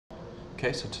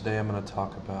Okay, so today I'm going to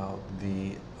talk about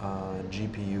the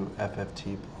GPU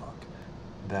FFT block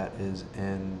that is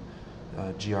in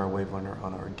GR-Wavelearner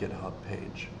on our GitHub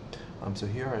page. So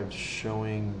here I'm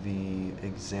showing the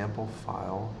example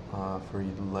file for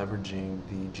leveraging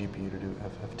the GPU to do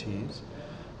FFTs.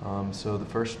 So the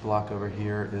first block over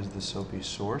here is the Soapies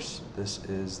Source. This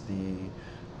is the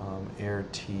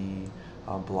AirT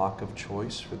block of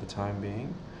choice for the time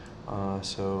being.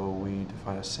 So we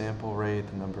define a sample rate,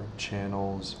 the number of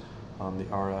channels, the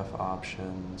RF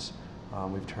options.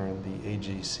 We've turned the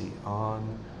AGC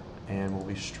on, and we'll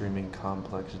be streaming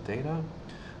complex data.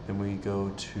 Then we go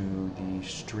to the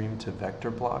stream to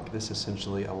vector block. This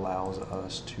essentially allows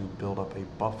us to build up a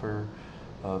buffer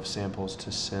of samples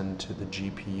to send to the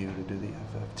GPU to do the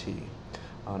FFT.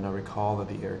 Now recall that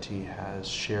the AirT has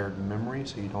shared memory,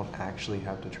 so you don't actually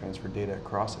have to transfer data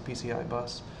across the PCI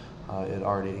bus. It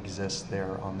already exists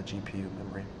there on the GPU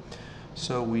memory.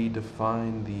 So we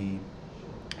define the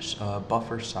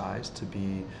buffer size to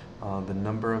be the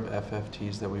number of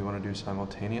FFTs that we want to do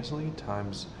simultaneously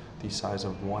times the size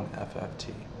of one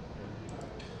FFT.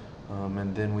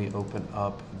 And then we open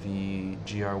up the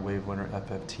GR-Wavelearner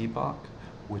FFT block,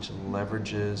 which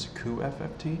leverages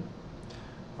cuFFT.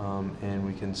 And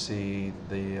we can see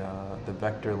the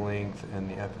vector length and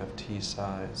the FFT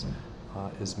size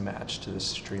is matched to the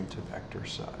stream to vector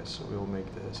size. So we will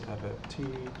make this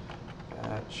FFT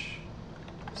batch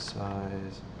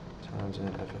size times an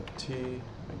FFT,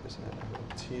 make this an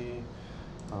FFT,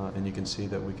 and you can see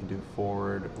that we can do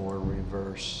forward or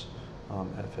reverse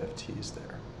FFTs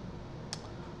there.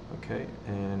 Okay,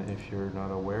 and if you're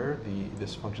not aware,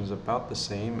 this function is about the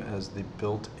same as the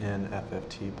built-in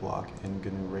FFT block in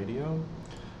GNU Radio,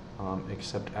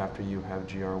 except after you have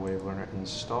GR-Wavelearner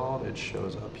installed, it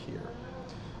shows up here.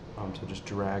 So just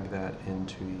drag that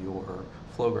into your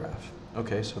flow graph.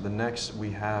 Okay, so the next we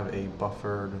have a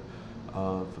buffered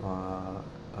of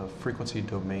frequency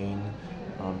domain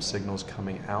signals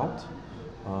coming out.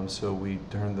 So we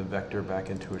turn the vector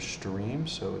back into a stream,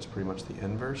 so it's pretty much the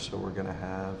inverse. So we're going to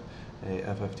have a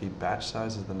FFT batch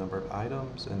size is the number of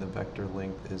items, and the vector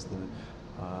length is the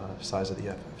size of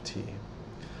the FFT.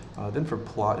 Then for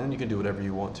plot, and you can do whatever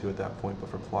you want to at that point, but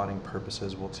for plotting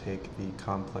purposes, we'll take the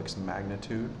complex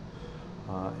magnitude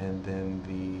and then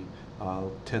the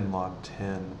 10 log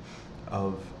 10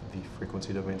 of the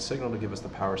frequency domain signal to give us the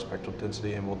power spectral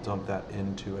density, and we'll dump that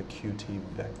into a QT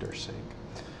vector sync.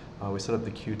 We set up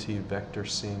the QT vector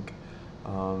sync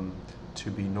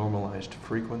to be normalized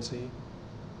frequency.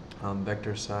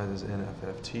 Vector size is in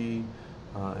FFT,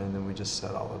 and then we just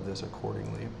set all of this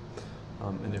accordingly.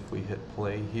 And if we hit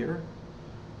play here,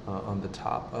 on the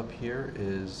top up here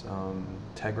is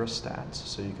Tegra stats,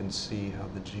 so you can see how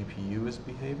the GPU is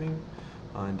behaving.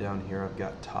 And down here I've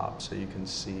got top, so you can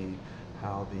see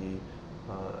how the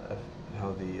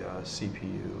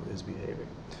CPU is behaving.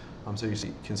 So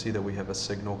you can see that we have a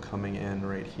signal coming in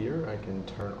right here. I can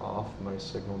turn off my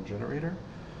signal generator,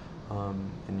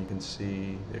 and you can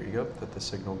see, there you go, that the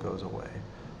signal goes away.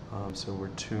 So we're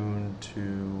tuned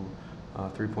to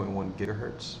 3.1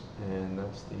 gigahertz, and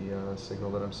that's the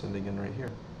signal that I'm sending in right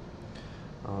here.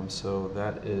 So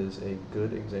that is a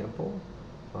good example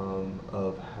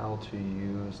of how to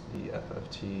use the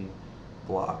FFT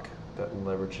block that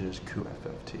leverages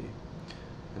cuFFT.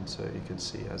 And so you can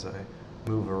see as I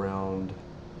move around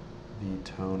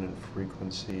the tone and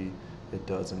frequency, it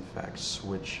does in fact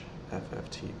switch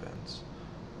FFT bends.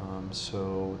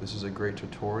 So this is a great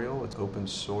tutorial. It's open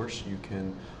source. You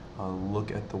can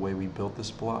look at the way we built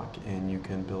this block, and you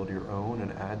can build your own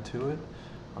and add to it,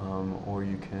 or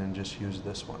you can just use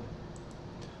this one.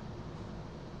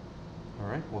 All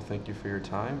right, well, thank you for your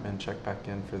time, and check back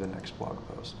in for the next blog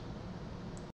post.